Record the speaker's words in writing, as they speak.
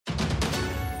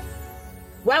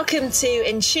Welcome to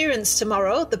Insurance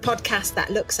Tomorrow, the podcast that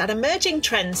looks at emerging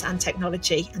trends and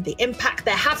technology and the impact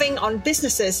they're having on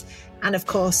businesses and, of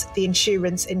course, the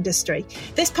insurance industry.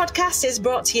 This podcast is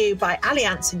brought to you by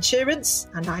Allianz Insurance,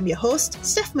 and I'm your host,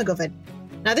 Steph McGovern.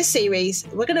 Now, this series,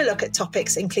 we're going to look at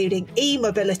topics including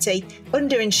e-mobility,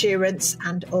 underinsurance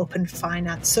and open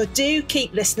finance. So do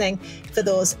keep listening for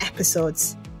those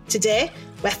episodes. Today,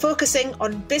 we're focusing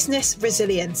on business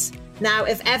resilience. Now,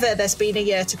 if ever there's been a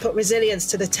year to put resilience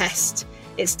to the test,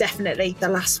 it's definitely the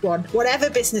last one. Whatever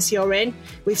business you're in,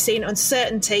 we've seen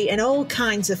uncertainty in all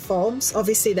kinds of forms,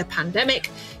 obviously the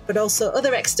pandemic, but also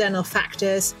other external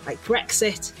factors like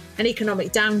Brexit, an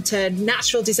economic downturn,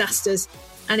 natural disasters,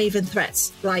 and even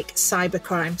threats like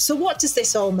cybercrime. So what does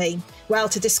this all mean? Well,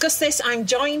 to discuss this, I'm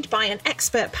joined by an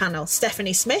expert panel.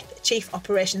 Stephanie Smith, Chief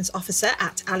Operations Officer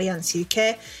at Allianz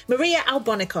UK, Maria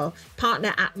Albonico,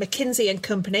 partner at McKinsey &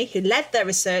 Company, who led their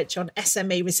research on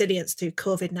SME resilience through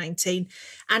COVID-19,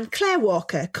 and Claire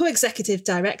Walker, Co-Executive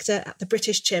Director at the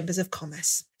British Chambers of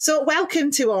Commerce. So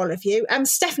welcome to all of you.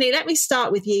 Stephanie, let me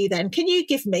start with you then. Can you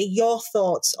give me your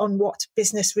thoughts on what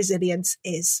business resilience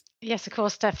is? Yes, of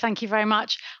course, Steph. Thank you very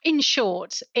much. In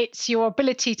short, it's your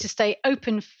ability to stay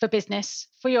open for business,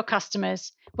 for your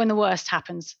customers, when the worst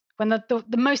happens, when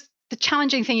the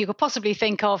challenging thing you could possibly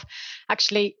think of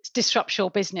actually disrupts your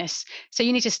business. So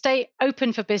you need to stay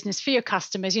open for business, for your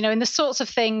customers, and the sorts of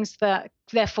things that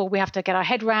therefore we have to get our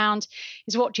head round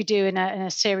is what you do in a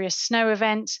serious snow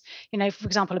event. For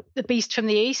example, the beast from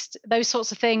the east, those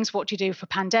sorts of things, what do you do for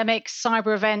pandemics,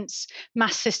 cyber events,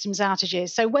 mass systems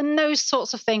outages. So when those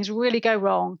sorts of things really go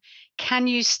wrong, can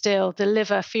you still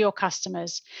deliver for your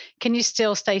customers? Can you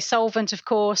still stay solvent, of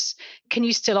course? Can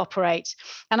you still operate?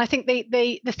 And I think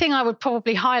the thing I would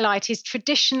probably highlight is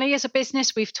traditionally as a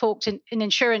business, we've talked in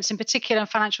insurance in particular and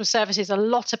financial services a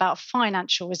lot about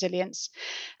financial resilience.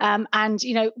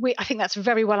 I think that's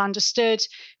very well understood,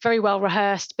 very well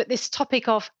rehearsed. But this topic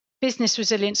of business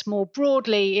resilience more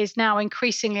broadly is now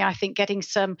increasingly, I think, getting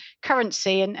some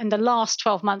currency. And the last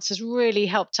 12 months has really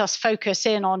helped us focus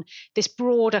in on this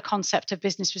broader concept of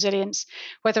business resilience,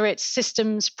 whether it's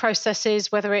systems,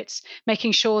 processes, whether it's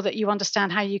making sure that you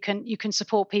understand how you can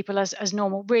support people as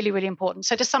normal, really, really important.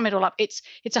 So to sum it all up, it's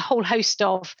a whole host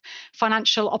of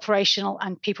financial, operational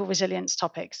and people resilience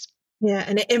topics. Yeah,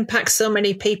 and it impacts so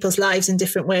many people's lives in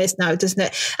different ways now, doesn't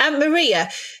it? Maria,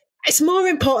 it's more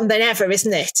important than ever,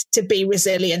 isn't it, to be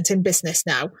resilient in business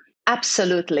now?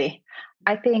 Absolutely.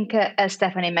 I think, as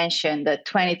Stephanie mentioned,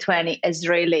 2020 has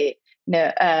really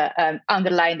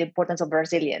underlined the importance of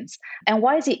resilience. And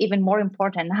why is it even more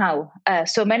important now?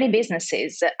 So many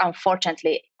businesses,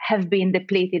 unfortunately, have been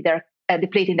depleting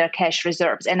their cash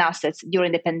reserves and assets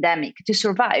during the pandemic to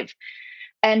survive.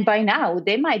 And by now,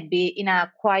 they might be in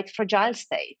a quite fragile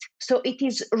state. So it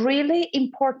is really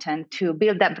important to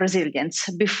build up resilience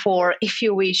before, if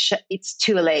you wish, it's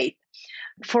too late.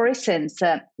 For instance,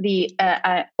 the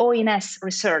ONS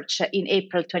research in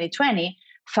April 2020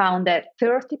 found that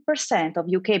 30% of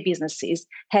UK businesses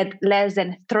had less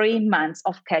than 3 months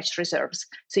of cash reserves.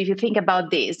 So if you think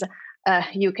about this,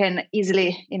 you can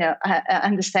easily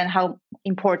understand how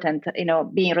important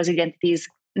being resilient is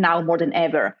now more than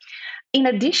ever. In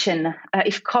addition,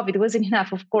 if COVID wasn't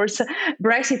enough, of course,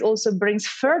 Brexit also brings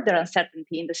further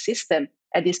uncertainty in the system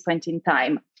at this point in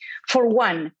time. For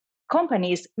one,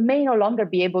 companies may no longer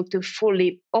be able to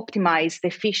fully optimize the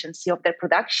efficiency of their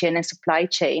production and supply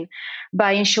chain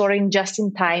by ensuring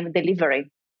just-in-time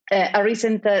delivery. A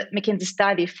recent McKinsey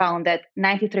study found that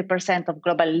 93% of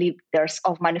global leaders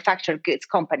of manufactured goods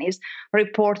companies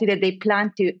reported that they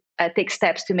plan to take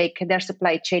steps to make their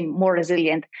supply chain more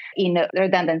resilient in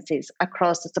redundancies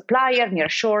across the supplier,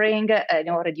 nearshoring,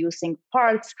 reducing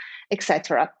parts,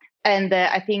 etc. And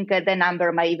I think the number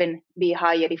might even be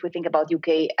higher if we think about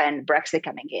UK and Brexit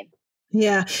coming in.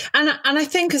 Yeah. And I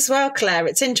think as well, Claire,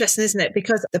 it's interesting, isn't it?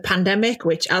 Because the pandemic,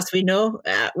 which, as we know,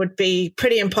 would be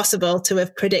pretty impossible to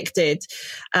have predicted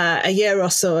a year or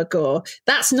so ago,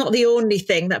 that's not the only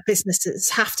thing that businesses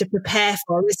have to prepare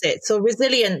for, is it? So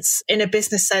resilience in a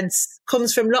business sense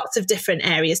comes from lots of different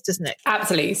areas, doesn't it?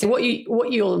 Absolutely. So what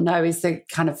you all know is the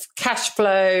kind of cash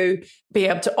flow, be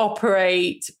able to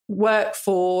operate,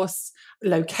 workforce,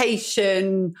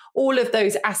 location, all of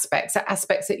those aspects are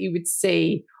aspects that you would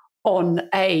see on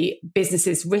a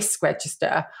business's risk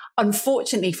register.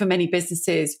 Unfortunately, for many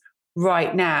businesses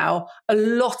right now, a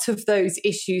lot of those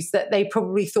issues that they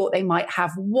probably thought they might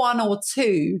have one or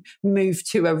two move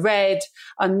to a red,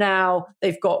 and now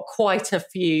they've got quite a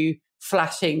few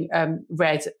flashing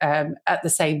red at the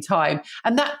same time.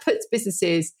 And that puts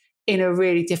businesses in a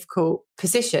really difficult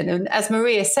position. And as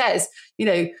Maria says,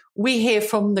 we hear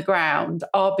from the ground,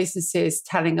 our businesses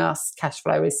telling us cash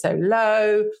flow is so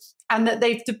low and that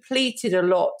they've depleted a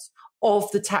lot of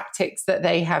the tactics that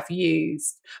they have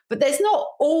used. But there's not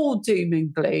all doom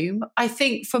and gloom. I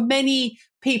think for many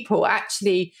people,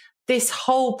 actually, this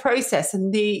whole process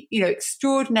and the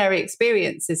extraordinary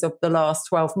experiences of the last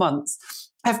 12 months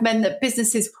have meant that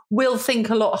businesses will think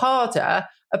a lot harder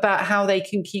about how they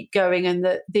can keep going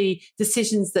and the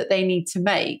decisions that they need to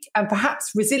make. And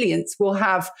perhaps resilience will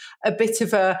have a bit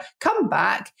of a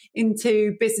comeback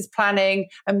into business planning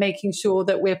and making sure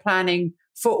that we're planning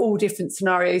for all different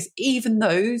scenarios, even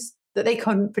those that they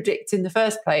couldn't predict in the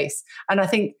first place. And I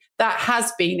think that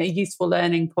has been a useful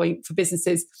learning point for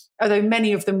businesses, although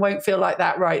many of them won't feel like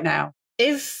that right now.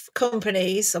 If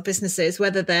companies or businesses,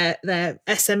 whether they're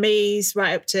SMEs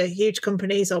right up to huge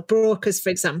companies or brokers, for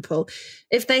example,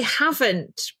 if they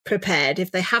haven't prepared,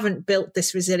 if they haven't built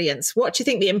this resilience, what do you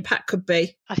think the impact could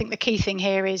be? I think the key thing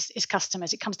here is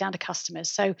customers. It comes down to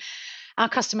customers. So our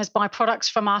customers buy products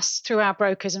from us through our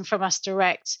brokers and from us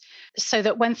direct, so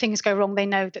that when things go wrong, they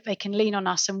know that they can lean on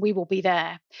us and we will be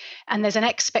there. And there's an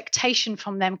expectation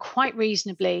from them, quite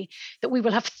reasonably, that we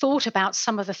will have thought about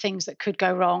some of the things that could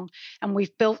go wrong. And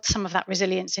we've built some of that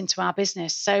resilience into our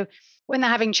business. So when they're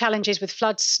having challenges with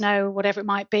floods, snow, whatever it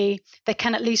might be, they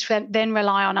can at least then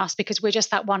rely on us because we're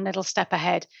just that one little step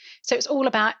ahead. So it's all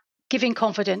about giving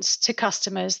confidence to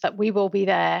customers that we will be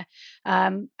there.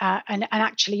 And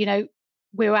actually,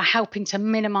 we are helping to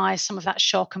minimize some of that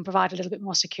shock and provide a little bit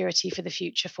more security for the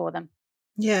future for them.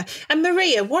 Yeah. And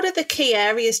Maria, what are the key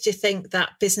areas do you think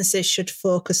that businesses should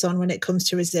focus on when it comes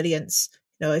to resilience?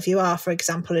 If you are, for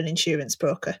example, an insurance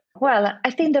broker? Well, I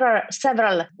think there are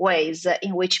several ways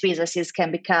in which businesses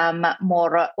can become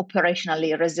more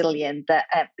operationally resilient,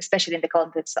 especially in the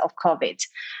context of COVID.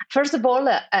 First of all,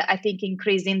 I think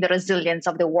increasing the resilience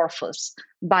of the workforce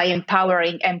by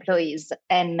empowering employees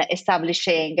and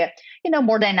establishing,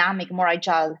 more dynamic, more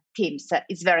agile teams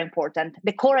is very important.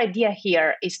 The core idea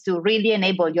here is to really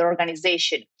enable your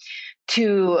organization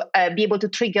to be able to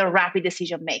trigger rapid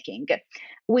decision making,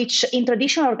 which in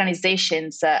traditional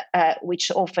organizations,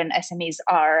 which often SMEs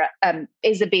are,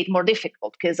 is a bit more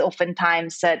difficult because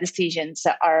oftentimes decisions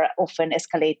are often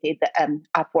escalated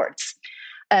upwards.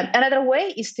 Another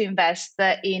way is to invest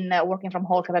in working from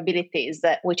home capabilities,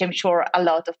 which I'm sure a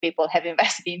lot of people have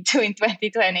invested into in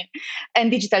 2020,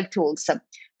 and digital tools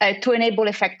to enable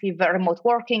effective remote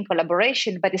working,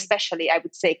 collaboration, but especially, I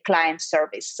would say, client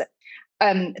service.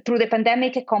 Through the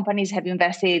pandemic, companies have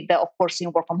invested, of course,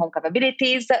 in work from home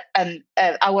capabilities.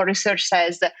 Our research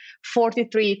says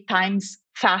 43 times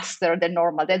faster than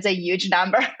normal. That's a huge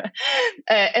number.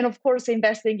 And of course,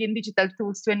 investing in digital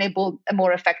tools to enable a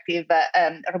more effective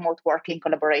remote working,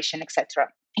 collaboration, etc.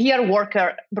 Here,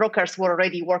 brokers were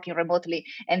already working remotely,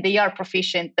 and they are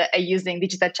proficient at using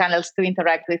digital channels to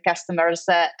interact with customers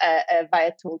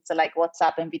via tools like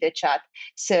WhatsApp and video chat.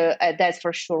 So that's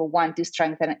for sure one to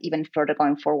strengthen even further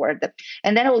going forward.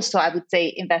 And then also, I would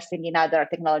say investing in other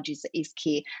technologies is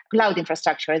key. Cloud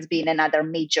infrastructure has been another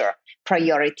major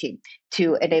priority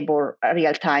to enable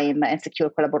real-time and secure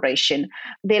collaboration.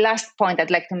 The last point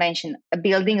I'd like to mention,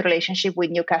 building relationship with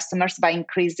new customers by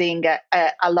increasing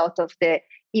a lot of the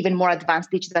even more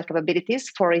advanced digital capabilities.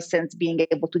 For instance, being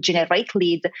able to generate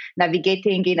lead,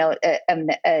 navigating,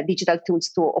 digital tools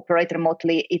to operate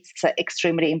remotely, it's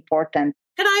extremely important.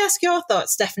 Can I ask your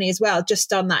thoughts, Stephanie, as well,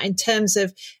 just on that, in terms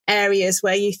of areas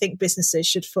where you think businesses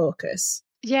should focus?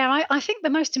 Yeah, I think the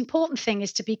most important thing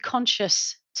is to be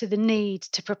conscious to the need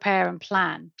to prepare and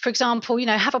plan. For example,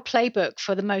 have a playbook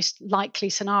for the most likely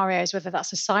scenarios, whether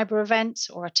that's a cyber event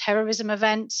or a terrorism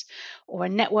event or a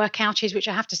network outage, which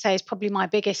I have to say is probably my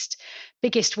biggest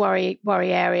worry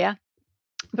area.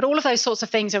 But all of those sorts of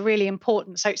things are really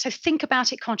important. So think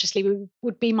about it consciously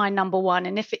would be my number one.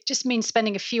 And if it just means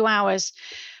spending a few hours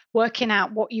working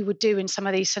out what you would do in some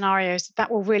of these scenarios, that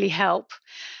will really help.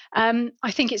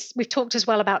 I think we've talked as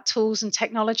well about tools and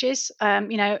technologies.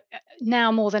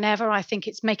 Now more than ever, I think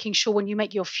it's making sure when you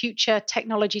make your future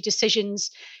technology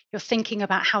decisions, you're thinking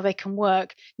about how they can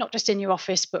work, not just in your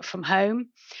office, but from home.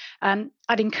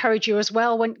 I'd encourage you as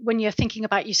well, when you're thinking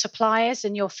about your suppliers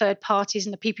and your third parties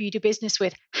and the people you do business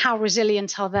with, how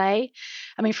resilient are they?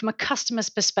 I mean, from a customer's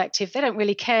perspective, they don't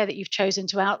really care that you've chosen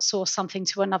to outsource something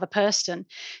to another person.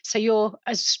 So you're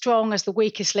as strong as the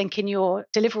weakest link in your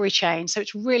delivery chain. So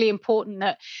it's really important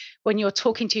that when you're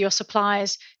talking to your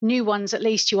suppliers, new ones at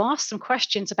least, you ask some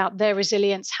questions about their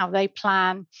resilience, how they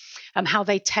plan, how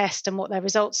they test and what their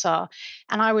results thoughts are.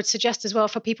 And I would suggest as well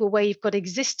for people where you've got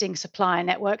existing supplier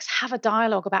networks, have a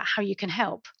dialogue about how you can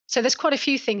help. So there's quite a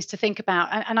few things to think about.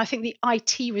 And I think the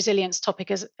IT resilience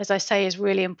topic, as I say, is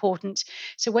really important.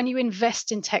 So when you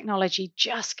invest in technology,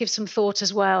 just give some thought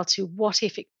as well to what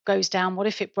if it goes down? What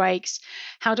if it breaks?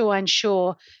 How do I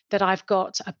ensure that I've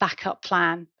got a backup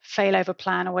plan, failover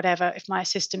plan or whatever, if my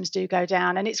systems do go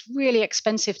down? And it's really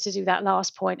expensive to do that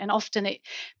last point. And often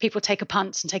people take a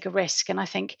punt and take a risk. And I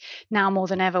think now more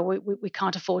than ever, we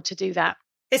can't afford to do that.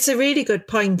 It's a really good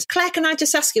point. Claire, can I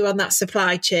just ask you on that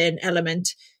supply chain element,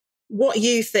 what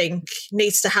you think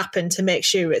needs to happen to make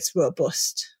sure it's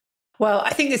robust? Well,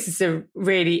 I think this is a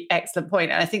really excellent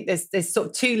point. And I think there's sort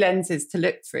of two lenses to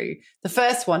look through. The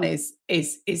first one is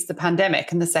the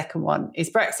pandemic, and the second one is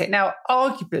Brexit. Now,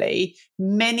 arguably,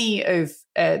 many of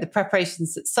the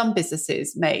preparations that some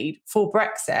businesses made for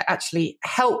Brexit actually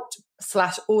helped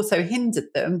 / also hindered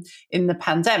them in the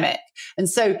pandemic. And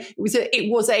so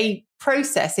it was a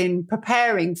process in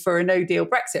preparing for a no-deal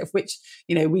Brexit, of which,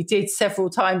 we did several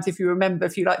times. If you remember,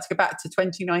 if you like to go back to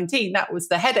 2019, that was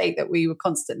the headache that we were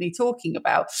constantly talking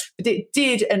about. But it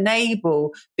did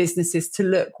enable businesses to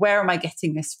look, where am I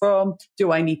getting this from?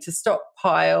 Do I need to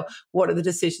stockpile? What are the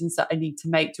decisions that I need to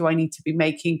make? Do I need to be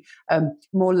making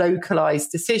more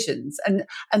localized decisions?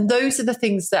 And those are the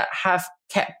things that have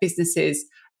kept businesses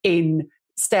in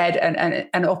stead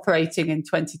and operating in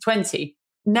 2020.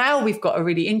 Now we've got a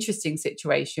really interesting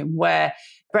situation where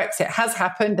Brexit has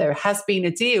happened, there has been a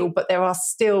deal, but there are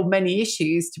still many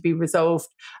issues to be resolved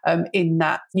in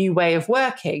that new way of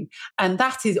working. And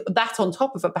that on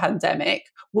top of a pandemic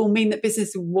will mean that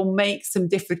businesses will make some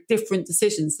different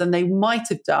decisions than they might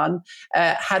have done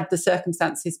had the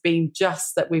circumstances been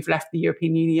just that we've left the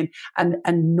European Union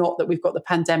and not that we've got the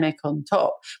pandemic on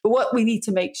top. But what we need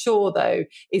to make sure, though,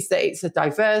 is that it's a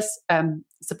diverse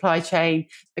supply chain,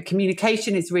 the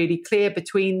communication is really clear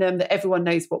between them, that everyone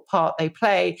knows what part they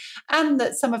play, and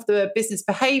that some of the business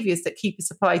behaviours that keep a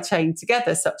supply chain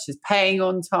together, such as paying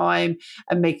on time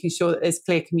and making sure that there's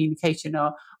clear communication,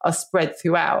 are spread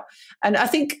throughout. And I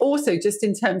think also, just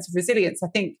in terms of resilience, I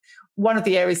think one of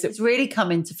the areas that's really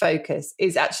come into focus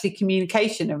is actually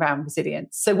communication around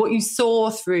resilience. So what you saw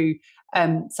through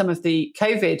some of the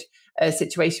COVID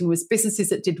situation was businesses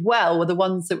that did well were the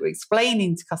ones that were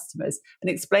explaining to customers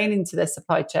and explaining to their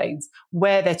supply chains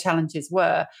where their challenges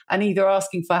were, and either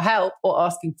asking for help or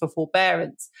asking for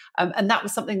forbearance. And that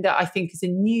was something that I think is a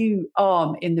new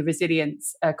arm in the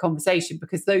resilience conversation,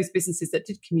 because those businesses that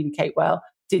did communicate well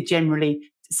did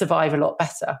generally survive a lot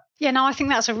better. Yeah, no, I think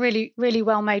that's a really, really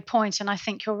well made point. And I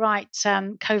think you're right.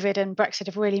 COVID and Brexit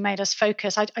have really made us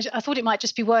focus. I thought it might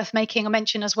just be worth making a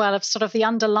mention as well of sort of the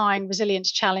underlying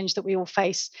resilience challenge that we all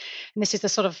face. And this is the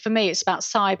sort of, for me, it's about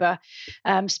cyber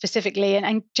specifically.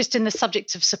 And just in the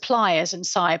subject of suppliers and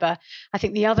cyber, I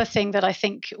think the other thing that I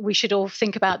think we should all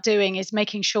think about doing is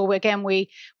making sure, we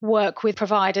work with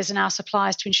providers and our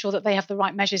suppliers to ensure that they have the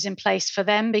right measures in place for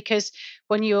them. Because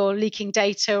when you're leaking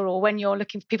data, or when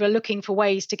people are looking for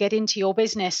ways to get into your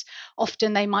business,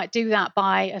 often they might do that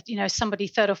by somebody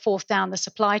third or fourth down the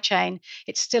supply chain.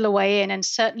 It's still a way in. And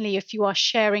certainly if you are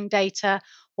sharing data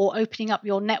or opening up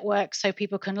your network so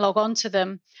people can log on to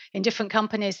them in different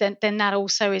companies, then that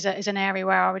also is an area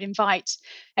where I would invite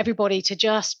everybody to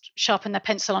just sharpen their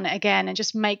pencil on it again and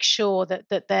just make sure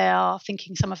that they are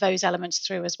thinking some of those elements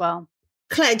through as well.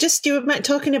 Claire, just you were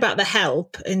talking about the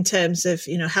help in terms of,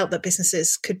 help that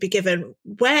businesses could be given.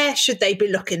 Where should they be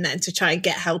looking then to try and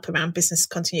get help around business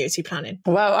continuity planning?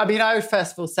 Well, I mean, I would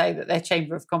first of all say that their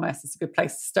Chamber of Commerce is a good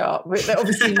place to start.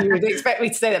 Obviously, you would expect me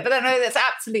to say that, but no, that's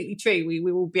absolutely true. We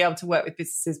will be able to work with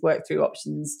businesses, work through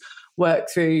options, work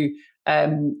through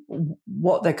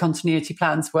what their continuity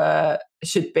plans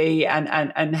should be,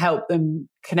 and help them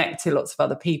connect to lots of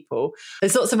other people.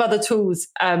 There's lots of other tools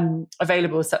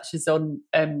available, such as on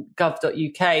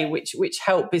gov.uk, which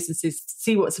help businesses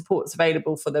see what support's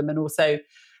available for them and also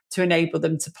to enable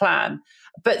them to plan.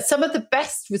 But some of the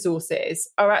best resources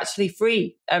are actually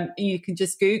free. You can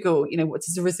just Google, what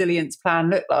does a resilience plan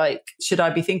look like? Should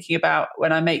I be thinking about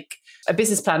when I make a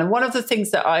business plan? And one of the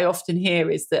things that I often hear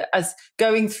is that as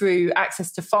going through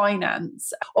access to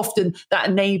finance, often that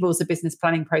enables a business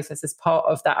planning process as part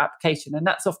of that application. And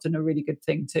that's often a really good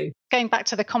thing too. Going back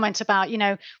to the comment about,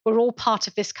 we're all part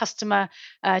of this customer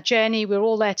journey. We're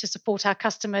all there to support our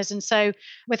customers. And so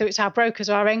whether it's our brokers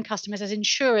or our end customers, as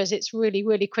insurers, it's really,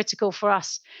 really critical for us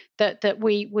that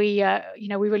we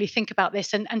really think about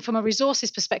this. And from a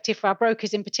resources perspective, for our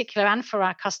brokers in particular and for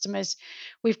our customers,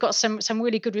 we've got some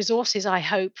really good resources, I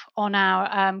hope, on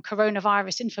our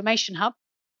coronavirus information hub.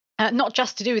 not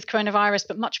just to do with coronavirus,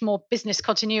 but much more business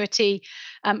continuity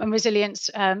and resilience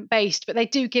based. But they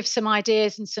do give some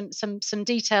ideas and some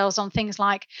details on things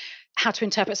like how to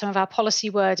interpret some of our policy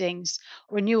wordings,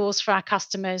 renewals for our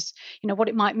customers, what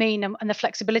it might mean, and the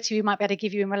flexibility we might be able to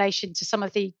give you in relation to some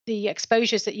of the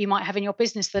exposures that you might have in your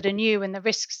business that are new and the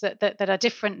risks that are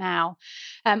different now.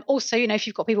 Also, if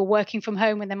you've got people working from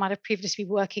home when they might have previously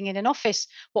been working in an office,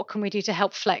 what can we do to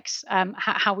help flex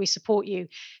how we support you?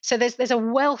 So there's a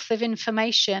wealth of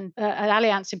information at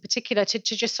Allianz in particular to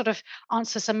just sort of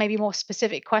answer some maybe more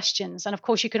specific questions. And of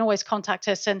course, you can always contact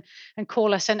us and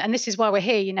call us. And this is why we're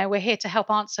here. We're here to help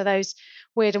answer those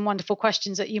weird and wonderful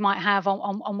questions that you might have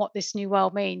on what this new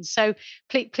world means. So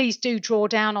please do draw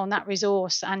down on that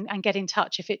resource and get in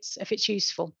touch if it's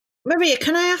useful. Maria,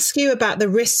 can I ask you about the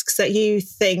risks that you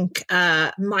think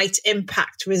might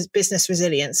impact business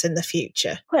resilience in the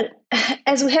future? Well,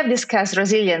 as we have discussed,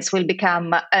 resilience will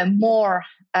become more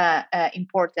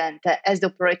important as the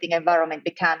operating environment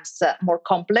becomes more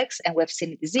complex, and we've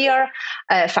seen it this year,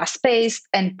 fast-paced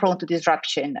and prone to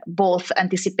disruption, both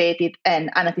anticipated and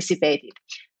unanticipated.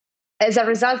 As a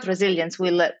result, resilience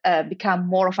will become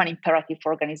more of an imperative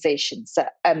for organizations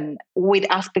with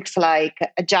aspects like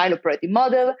agile operating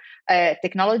model,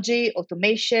 technology,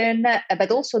 automation,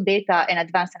 but also data and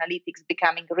advanced analytics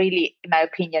becoming really, in my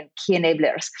opinion, key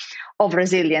enablers of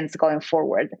resilience going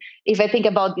forward. If I think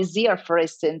about this year, for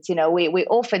instance, we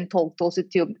often talk also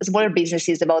to smaller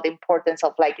businesses about the importance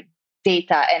of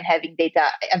data and having data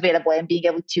available and being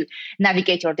able to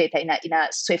navigate your data in a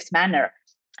swift manner.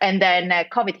 And then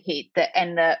COVID hit,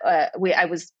 and I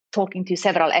was talking to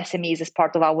several SMEs as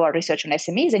part of our research on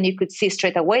SMEs, and you could see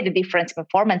straight away the difference in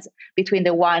performance between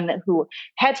the one who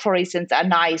had, for instance, a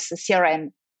nice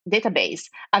CRM database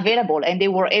available, and they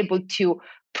were able to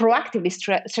proactively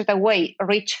straight away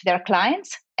reach their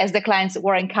clients as the clients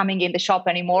weren't coming in the shop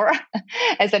anymore,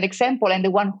 as an example, and the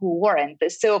one who weren't.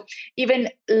 So even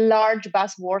large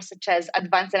buzzwords such as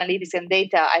advanced analytics and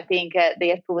data, I think they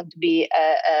have proven to be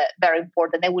very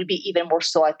important. They will be even more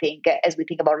so, I think, as we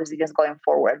think about resilience going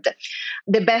forward.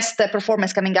 The best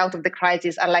performers coming out of the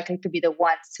crisis are likely to be the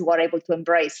ones who are able to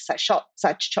embrace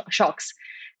such shocks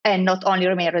and not only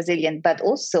remain resilient, but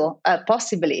also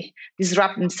possibly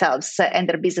disrupt themselves and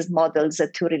their business models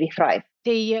to really thrive.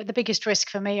 The biggest risk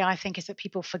for me, I think, is that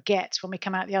people forget when we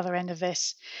come out the other end of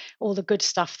this, all the good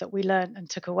stuff that we learned and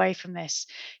took away from this.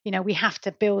 We have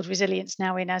to build resilience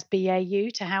now in as BAU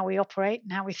to how we operate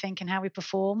and how we think and how we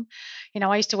perform.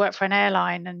 I used to work for an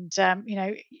airline, and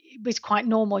it was quite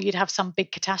normal. You'd have some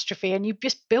big catastrophe and you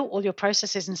just built all your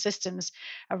processes and systems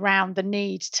around the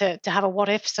need to have a what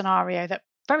if scenario that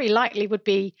very likely would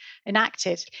be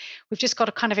enacted. We've just got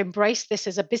to kind of embrace this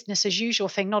as a business as usual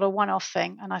thing, not a one-off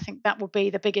thing. And I think that will be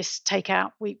the biggest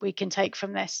takeout we can take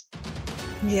from this.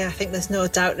 Yeah, I think there's no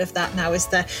doubt of that now, is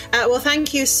there? Well,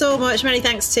 thank you so much. Many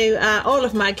thanks to all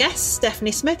of my guests,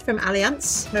 Stephanie Smith from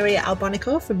Allianz, Maria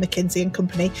Albonico from McKinsey &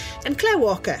 Company, and Claire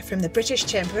Walker from the British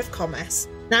Chamber of Commerce.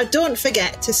 Now, don't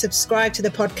forget to subscribe to the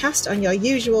podcast on your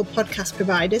usual podcast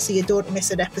provider so you don't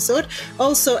miss an episode.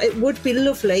 Also, it would be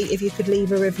lovely if you could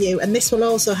leave a review, and this will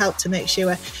also help to make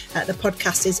sure the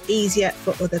podcast is easier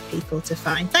for other people to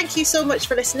find. Thank you so much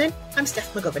for listening. I'm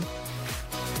Steph McGovern.